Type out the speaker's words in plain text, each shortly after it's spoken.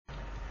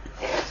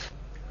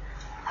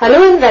Hello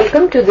and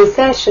welcome to this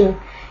session.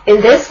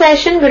 In this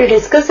session, we'll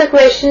discuss a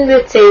question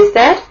which says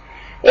that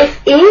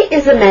if A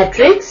is a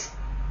matrix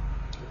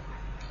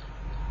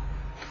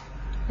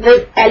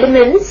with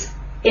elements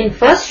in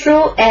first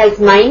row as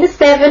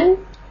 -7,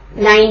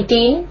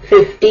 19,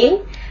 15,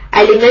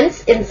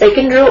 elements in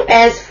second row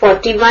as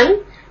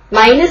 41,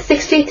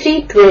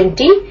 -63,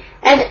 20,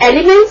 and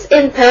elements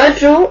in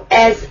third row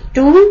as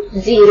 2,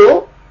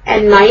 0,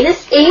 and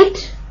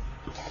 -8.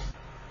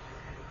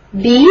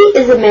 B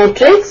is a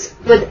matrix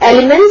with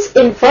elements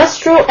in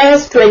first row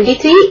as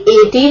 23,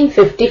 18,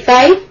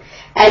 55,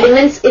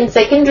 elements in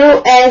second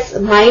row as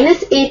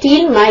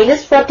 -18,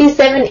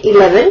 -47,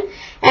 11,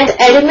 and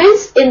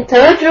elements in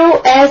third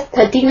row as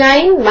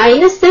 39,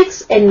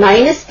 -6, and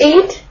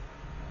 -8.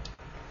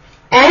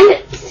 And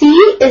C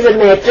is a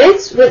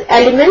matrix with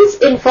elements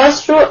in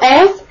first row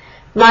as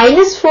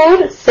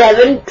 -4,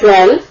 7,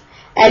 12,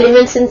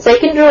 elements in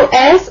second row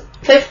as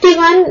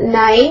 51,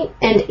 9,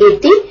 and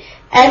 80,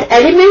 and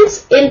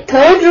elements in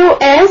third row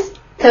as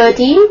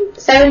 13,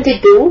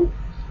 72,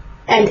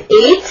 and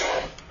 8.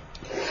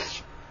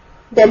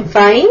 Then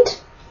find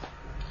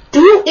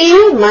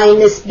 2A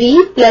minus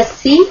B plus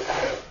C.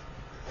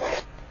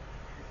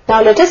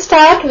 Now let us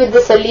start with the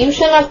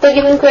solution of the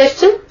given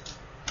question.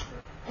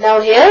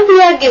 Now here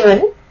we are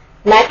given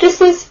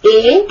matrices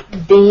A,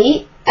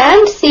 B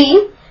and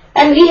C,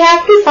 and we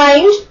have to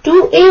find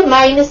 2A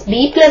minus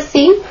B plus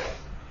C.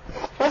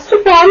 First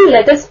of all,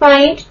 let us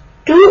find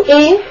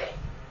 2A.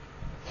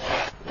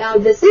 Now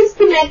this is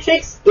the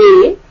matrix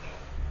A.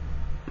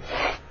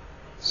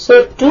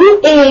 So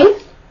 2A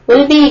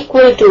will be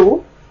equal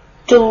to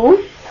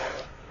 2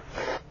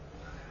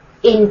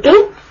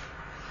 into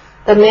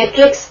the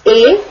matrix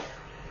A.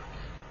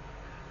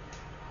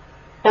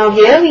 Now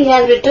here we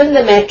have written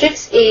the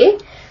matrix A.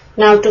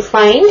 Now to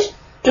find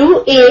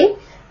 2A,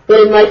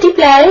 we'll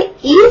multiply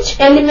each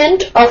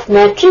element of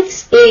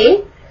matrix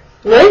A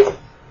with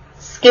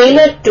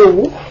scalar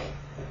 2.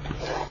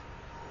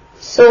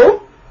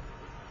 So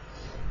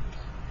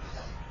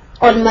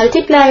on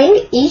multiplying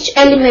each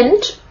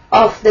element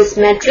of this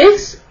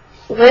matrix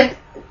with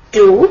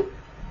 2,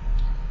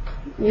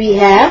 we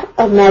have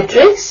a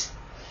matrix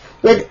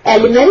with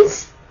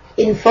elements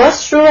in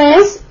first row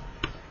as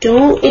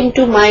 2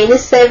 into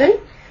 -7,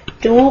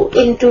 2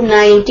 into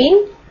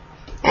 19,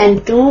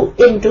 and 2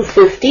 into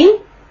 15.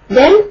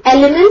 Then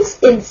elements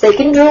in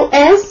second row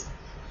as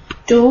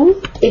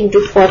 2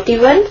 into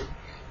 41,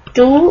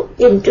 2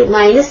 into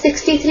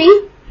 -63,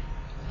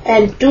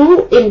 and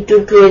 2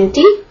 into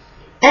 20.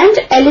 And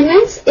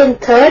elements in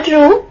third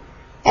row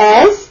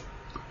as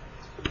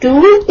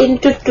 2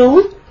 into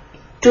 2,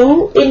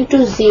 2 into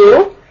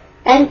 0,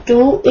 and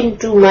 2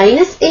 into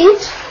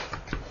 -8.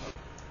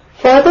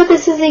 Further,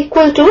 this is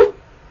equal to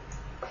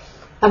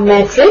a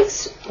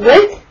matrix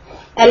with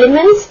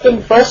elements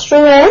in first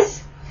row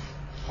as,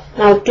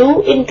 now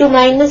 2 into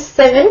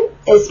 -7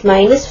 is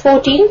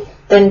 -14,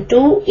 then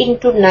 2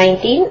 into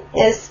 19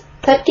 is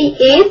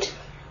 38,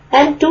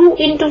 and 2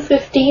 into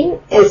 15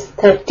 is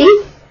 30.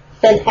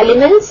 Then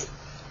elements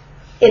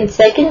in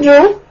second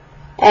row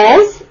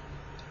as,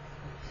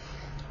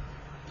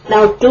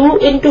 now 2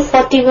 into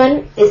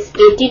 41 is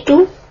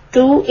 82,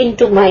 2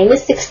 into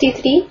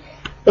 -63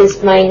 is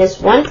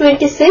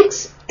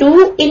 -126,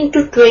 2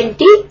 into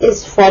 20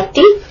 is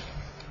 40.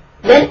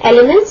 Then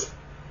elements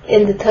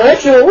in the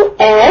third row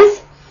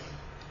as,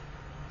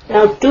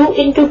 now 2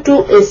 into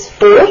 2 is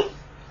 4,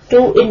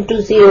 2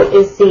 into 0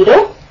 is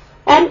 0,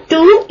 and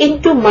 2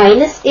 into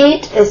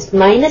 -8 is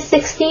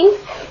 -16.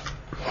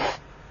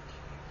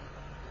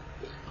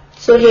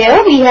 So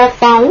here we have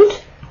found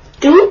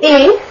 2A.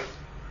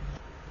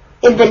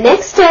 In the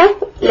next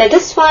step, let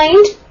us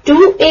find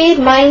 2A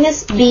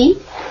minus B.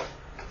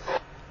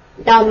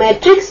 Now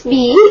matrix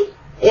B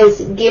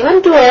is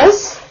given to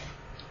us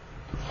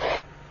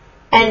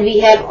and we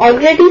have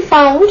already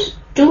found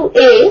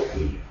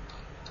 2A.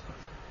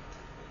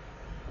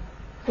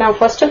 Now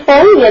first of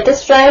all, let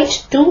us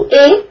write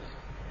 2A,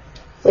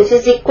 which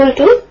is equal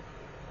to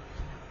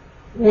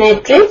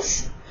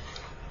matrix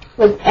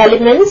with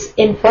elements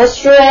in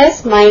first row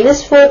as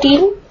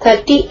 -14,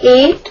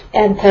 38,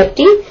 and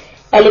 30,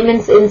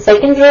 elements in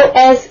second row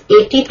as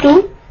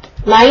 82,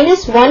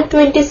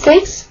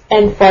 -126,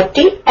 and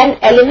 40, and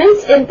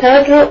elements in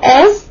third row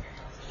as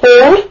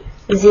 4,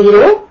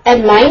 0,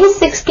 and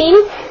 -16,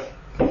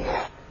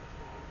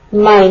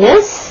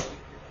 minus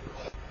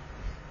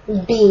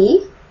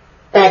B,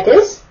 that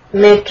is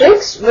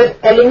matrix with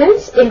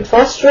elements in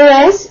first row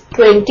as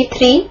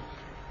 23,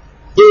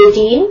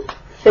 18,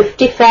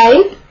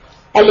 55,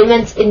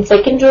 elements in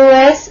second row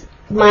as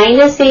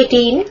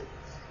 -18,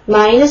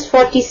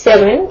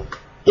 -47,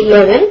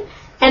 11,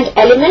 and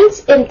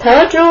elements in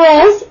third row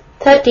as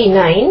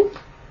 39,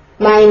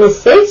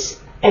 -6,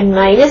 and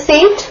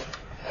 -8.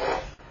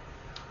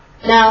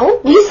 Now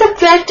we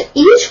subtract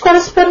each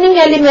corresponding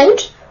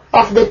element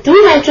of the two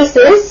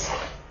matrices.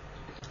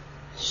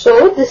 So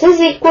this is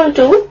equal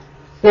to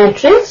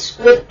matrix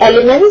with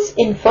elements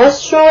in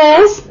first row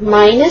as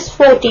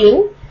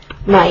 -14,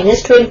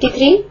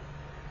 -23,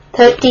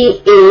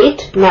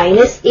 38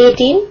 minus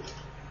 18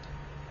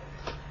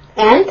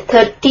 and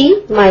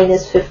 30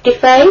 minus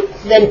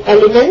 55. Then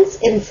elements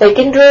in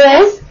second row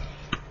as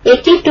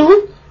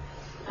 82.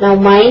 Now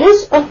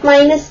minus of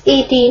minus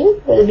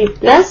 18 will be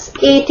plus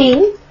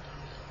 18.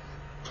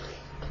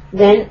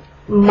 Then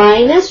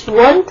minus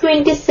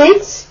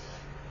 126.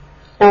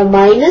 Now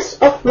minus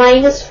of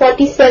minus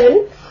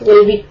 47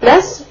 will be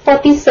plus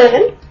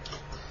 47.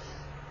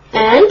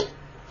 And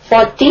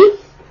 40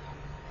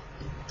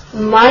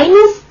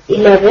 minus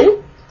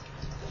 11.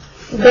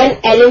 Then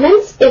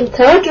elements in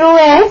third row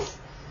as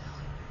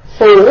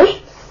 4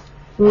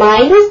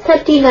 minus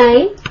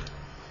 39,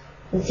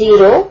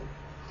 0,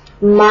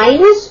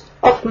 minus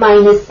of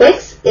minus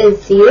 6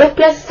 is 0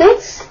 plus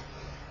 6.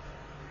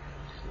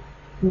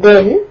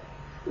 Then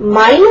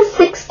minus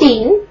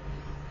 16,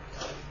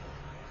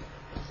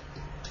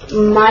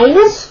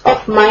 minus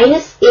of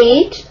minus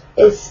 8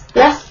 is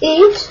plus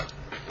 8.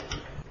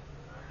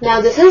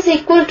 Now this is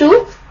equal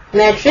to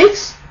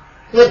matrix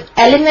with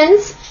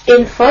elements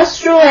in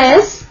first row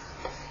as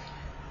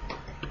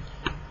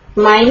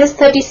minus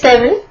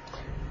 37,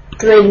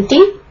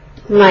 20,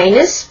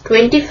 minus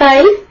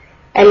 25,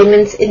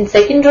 elements in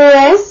second row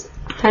as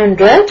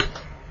 100,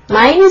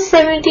 minus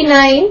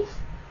 79,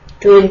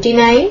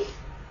 29,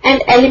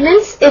 and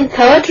elements in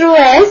third row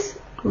as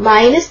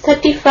minus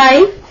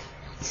 35,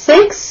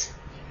 6,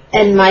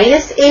 and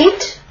minus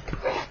 8.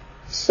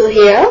 So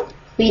here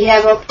we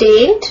have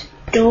obtained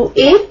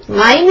 2a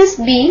minus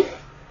b,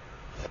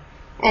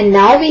 and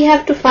now we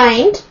have to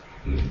find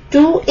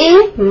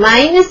 2a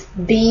minus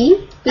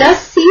b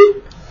plus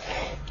c.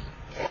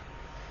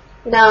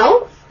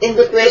 Now in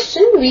the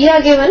question we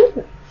are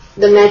given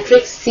the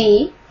matrix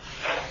C,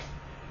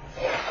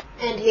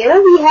 and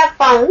here we have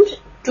found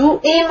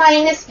 2a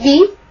minus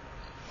b.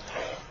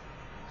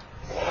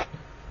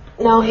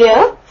 Now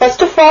here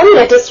first of all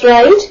let us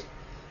write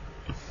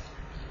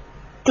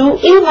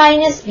 2a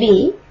minus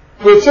b,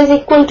 which is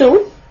equal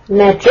to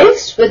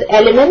matrix with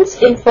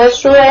elements in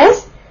first row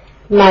as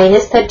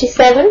minus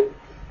 37,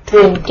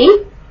 20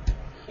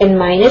 and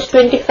minus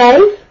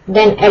 25,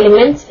 then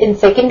elements in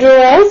second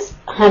row as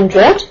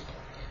 100,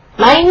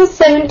 minus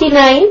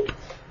 79,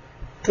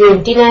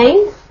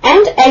 29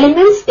 and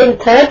elements in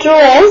third row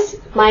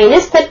as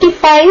minus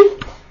 35,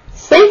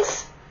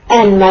 6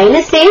 and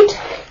minus 8,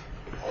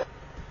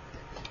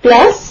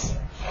 plus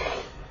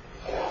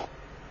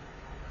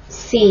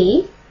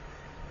C,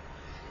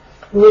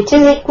 which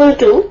is equal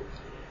to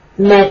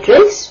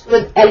matrix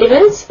with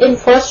elements in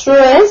first row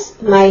as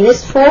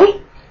minus 4,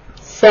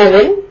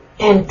 7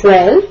 and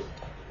 12,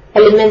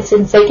 elements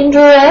in second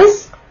row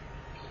as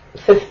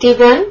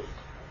 51,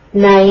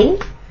 9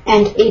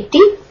 and 80,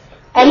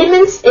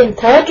 elements in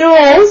third row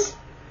as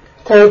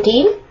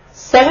 13,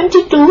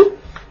 72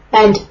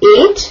 and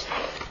 8.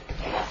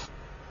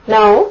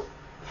 Now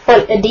for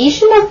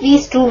addition of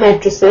these two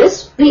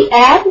matrices, we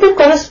add the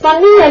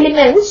corresponding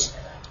elements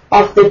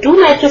of the two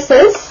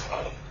matrices.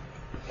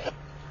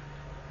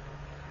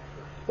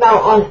 Now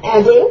on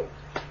adding,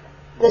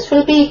 this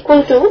will be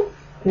equal to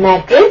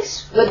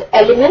matrix with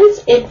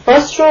elements in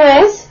first row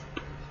as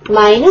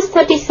minus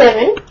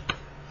 37,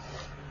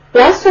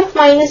 plus of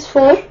minus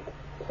 4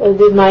 will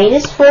be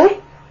minus 4,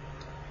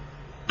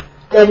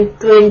 then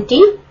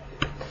 20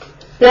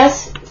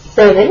 plus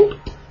 7,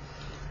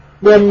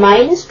 then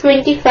minus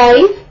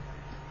 25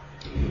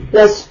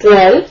 plus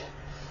 12,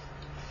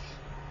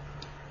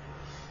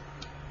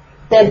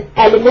 then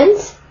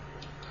elements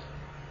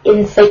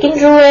in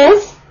second row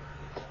as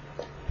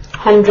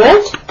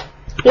 100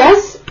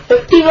 plus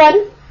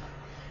 51,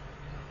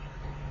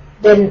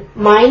 then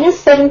minus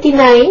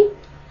 79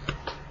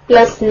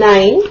 plus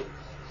 9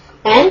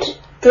 and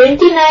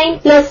 29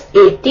 plus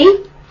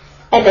 80,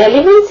 and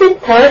elements in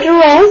third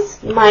row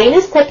as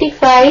minus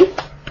 35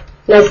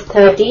 plus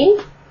 13,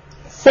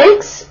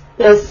 6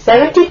 plus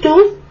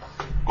 72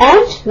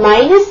 and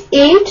minus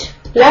 8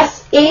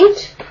 plus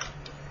 8,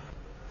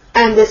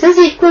 and this is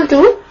equal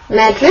to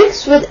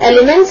matrix with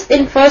elements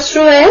in first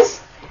row as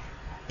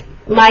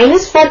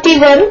minus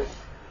 41,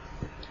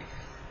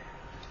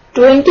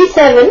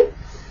 27,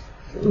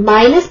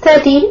 minus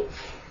 13,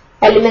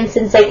 elements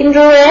in second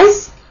row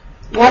as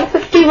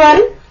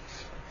 151,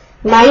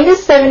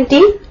 minus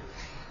 70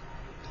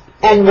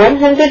 and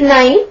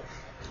 109,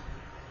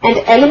 and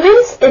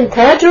elements in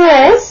third row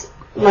as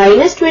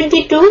minus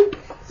 22,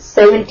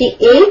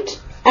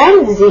 78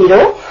 and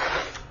 0.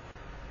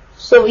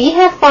 So we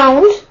have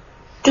found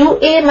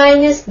 2a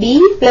minus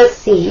b plus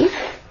c,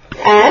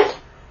 and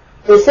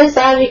this is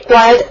our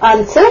required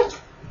answer.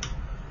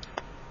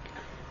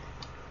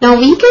 Now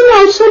we can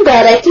also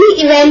directly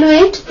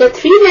evaluate the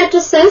three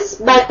matrices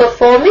by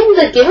performing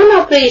the given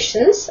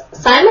operations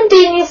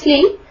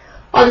simultaneously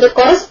on the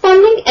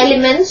corresponding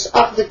elements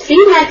of the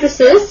three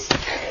matrices.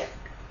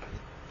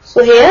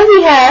 So here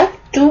we have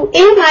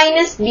 2a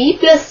minus b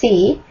plus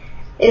c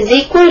is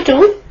equal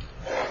to,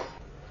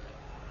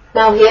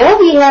 now here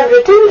we have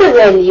written the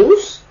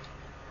values,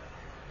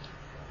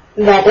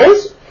 that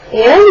is,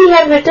 here we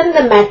have written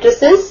the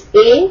matrices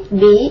A,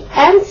 B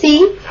and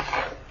C.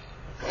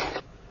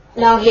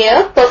 Now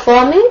here,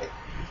 performing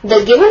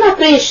the given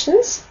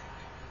operations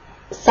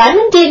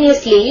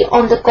simultaneously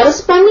on the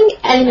corresponding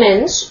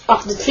elements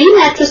of the three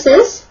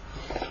matrices,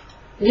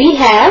 we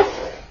have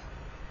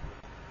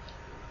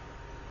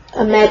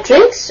a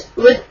matrix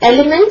with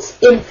elements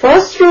in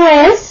first row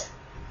as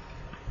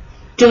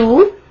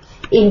 2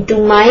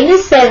 into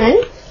minus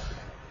 7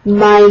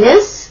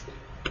 minus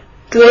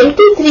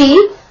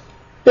 23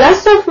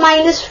 plus of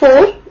minus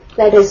 4,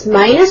 that is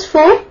minus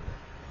 4,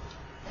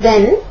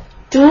 then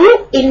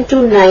 2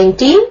 into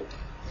 19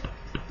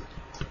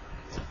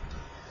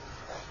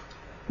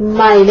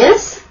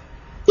 minus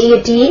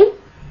 18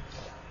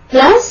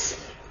 plus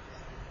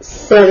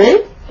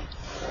 7,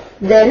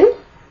 then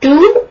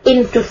 2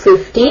 into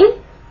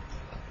 15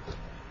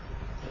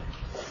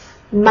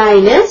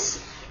 minus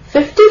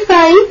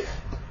 55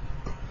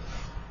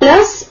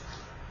 plus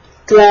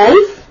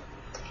 12,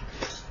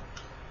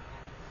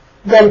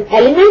 then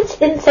elements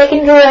in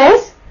second row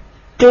as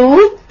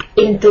 2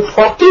 into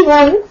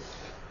 41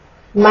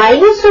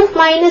 minus of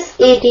minus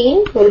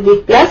 18 will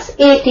be plus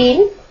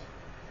 18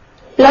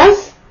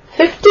 plus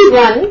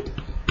 51,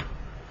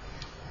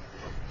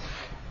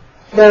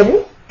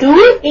 then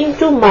 2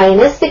 into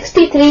minus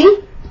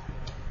 63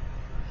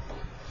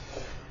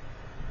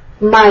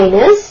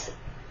 minus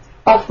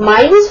of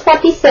minus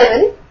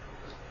 47,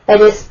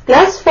 that is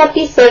plus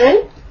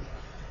 47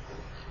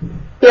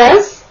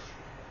 plus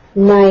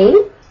 9,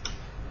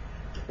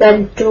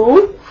 then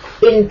 2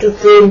 into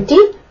 20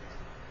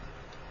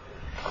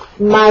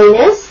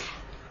 minus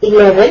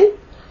 11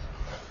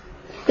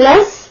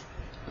 plus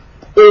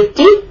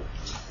 80,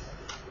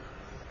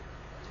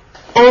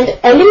 and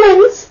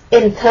elements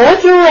in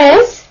third row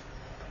as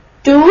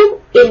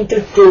 2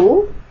 into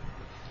 2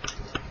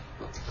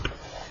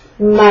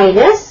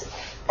 minus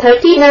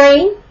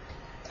 39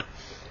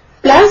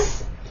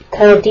 plus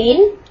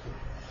 13,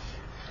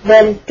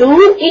 then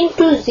 2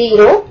 into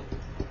 0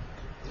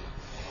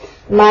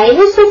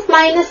 minus of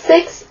minus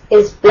 6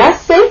 is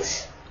plus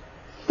 6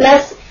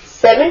 plus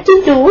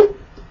 72,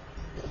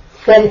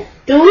 then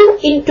 2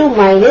 into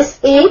minus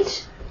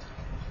 8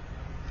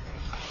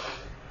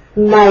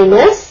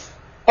 minus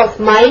of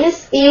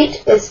minus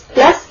 8 is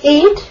plus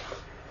 8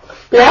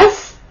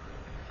 plus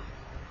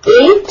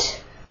 8.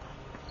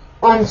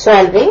 On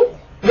solving,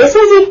 this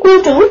is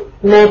equal to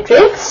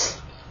matrix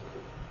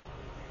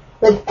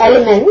with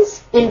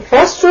elements in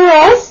first row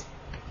as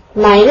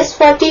minus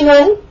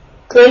 41,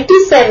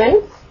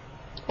 27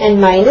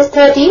 and minus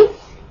 13,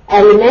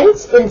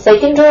 elements in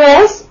second row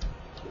as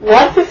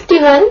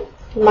 151,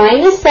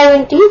 minus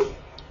 70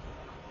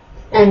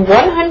 and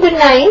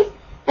 109,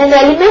 and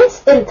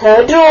elements in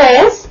third row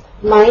as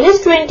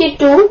minus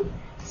 22,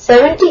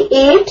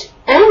 78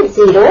 and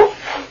 0.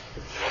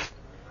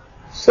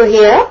 So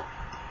here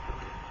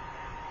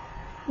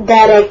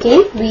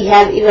directly we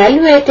have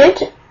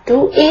evaluated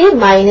 2a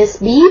minus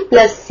b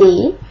plus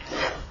c.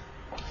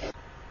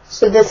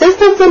 So this is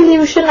the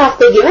solution of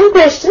the given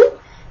question,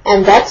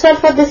 and that's all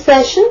for this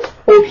session.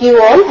 Hope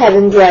you all have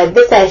enjoyed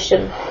the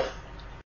session.